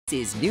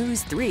This is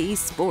News 3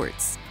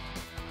 Sports.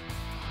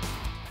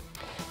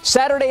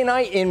 Saturday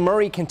night in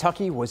Murray,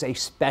 Kentucky was a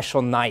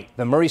special night.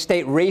 The Murray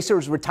State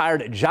Racers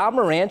retired Ja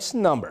Morant's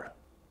number.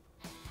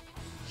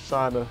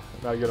 Trying to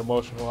not get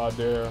emotional out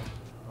there.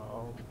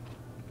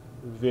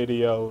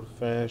 Video,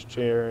 fans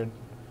cheering,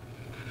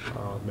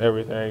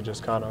 everything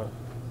just kind of,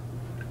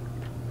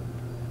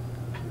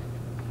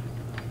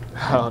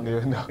 I don't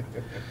even know.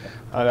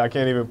 I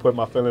can't even put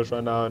my feelings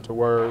right now into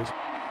words.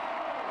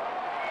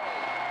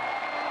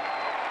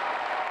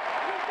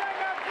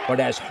 But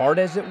as hard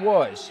as it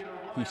was,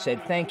 he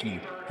said thank you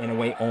in a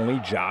way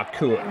only Ja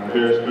could.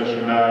 Very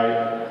special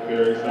night.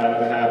 Very excited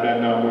to have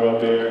that number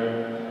up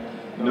there.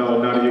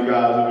 No, none of you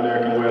guys over there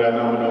can wear that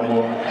number no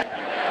more.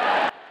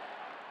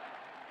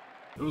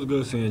 It was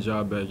good seeing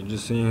Ja back and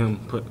just seeing him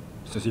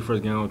since he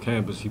first got on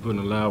campus, he put in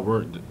a lot of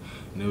work,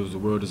 and it was a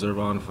well-deserved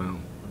honor for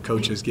him.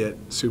 Coaches get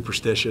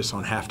superstitious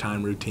on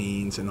halftime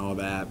routines and all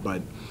that,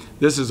 but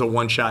this is a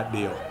one-shot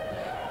deal.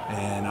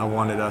 And I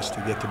wanted us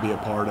to get to be a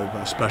part of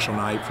a special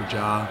night for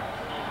Ja.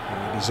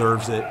 He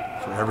deserves it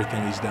for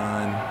everything he's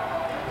done,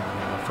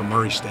 for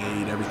Murray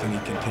State, everything he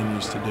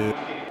continues to do.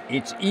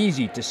 It's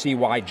easy to see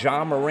why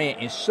Ja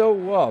Morant is so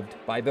loved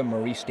by the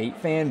Murray State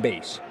fan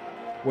base.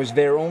 Was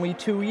there only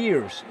 2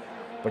 years,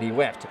 but he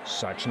left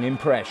such an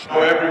impression.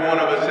 Every one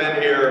of us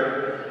in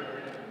here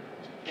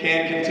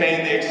can't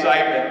contain the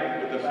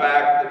excitement with the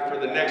fact that for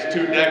the next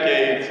 2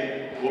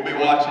 decades, we'll be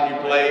watching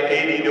you play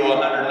 80 to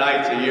 100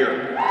 nights a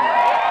year.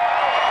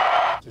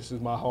 This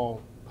is my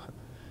home.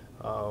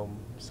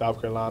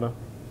 South Carolina,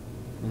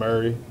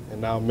 Murray,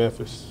 and now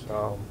Memphis.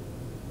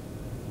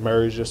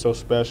 Murray's just so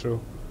special.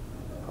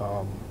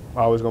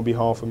 Always gonna be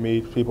home for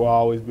me. People will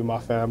always be my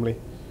family.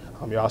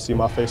 Y'all see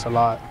my face a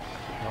lot.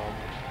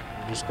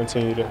 Just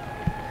continue to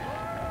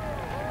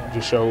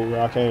just show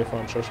where I came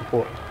from, show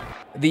support.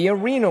 The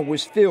arena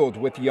was filled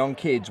with young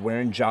kids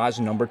wearing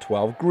Ja's number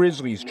 12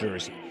 Grizzlies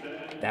jersey.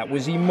 That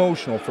was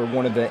emotional for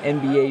one of the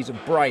NBA's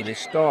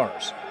brightest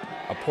stars,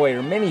 a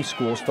player many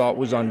schools thought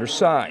was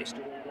undersized.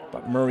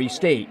 But Murray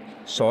State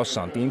saw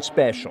something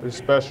special. It's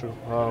special.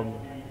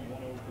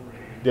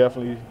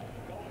 Definitely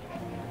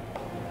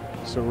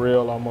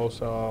surreal almost.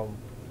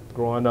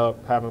 Growing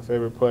up, having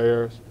favorite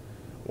players,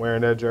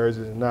 wearing their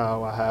jerseys, and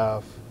now I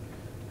have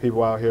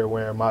people out here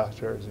wearing my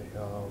jersey.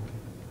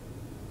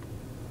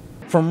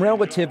 From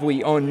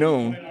relatively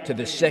unknown to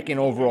the second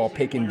overall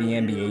pick in the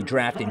NBA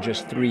draft in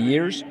just 3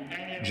 years,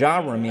 Ja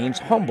remains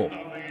humble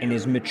and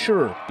is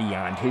mature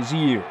beyond his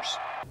years.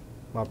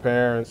 My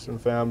parents and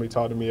family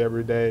talk to me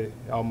every day,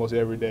 almost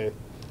every day.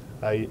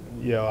 Like,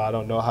 I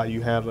don't know how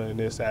you handling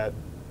this at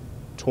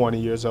 20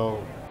 years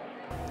old.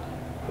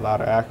 A lot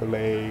of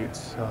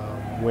accolades,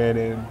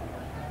 winning,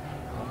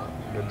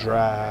 the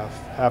draft,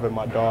 having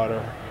my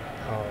daughter.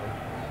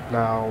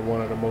 Now one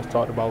of the most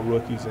talked about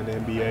rookies in the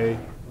NBA.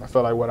 I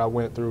felt like what I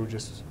went through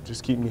just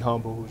keep me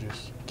humble,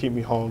 just keep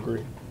me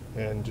hungry,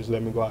 and just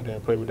let me go out there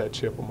and play with that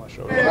chip on my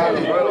shoulder.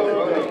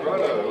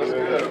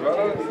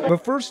 The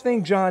first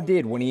thing Ja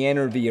did when he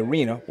entered the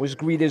arena was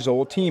greet his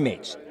old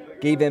teammates,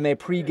 gave them a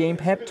pregame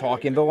pep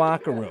talk in the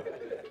locker room,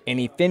 and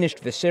he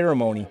finished the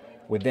ceremony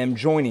with them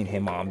joining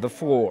him on the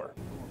floor.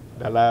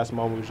 That last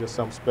moment was just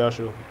something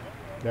special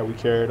that we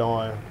carried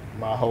on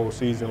my whole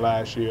season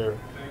last year.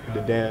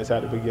 The dance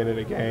at the beginning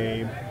of the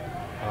game.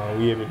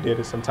 We even did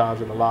it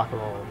sometimes in the locker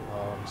room.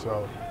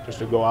 So just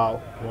to go out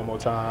one more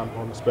time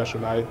on a special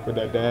night with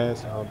that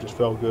dance just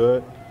felt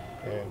good,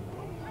 and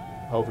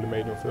hopefully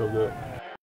made them feel good.